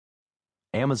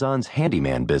Amazon's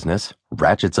Handyman business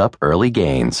ratchets up early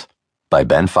gains by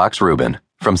Ben Fox Rubin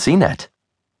from CNET.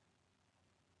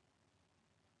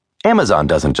 Amazon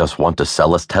doesn't just want to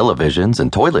sell us televisions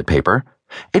and toilet paper.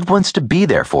 It wants to be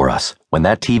there for us when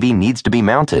that TV needs to be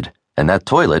mounted and that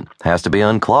toilet has to be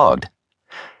unclogged.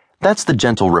 That's the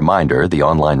gentle reminder the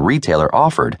online retailer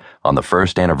offered on the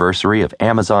first anniversary of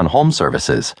Amazon Home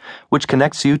Services, which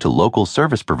connects you to local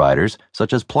service providers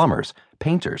such as plumbers,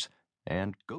 painters, and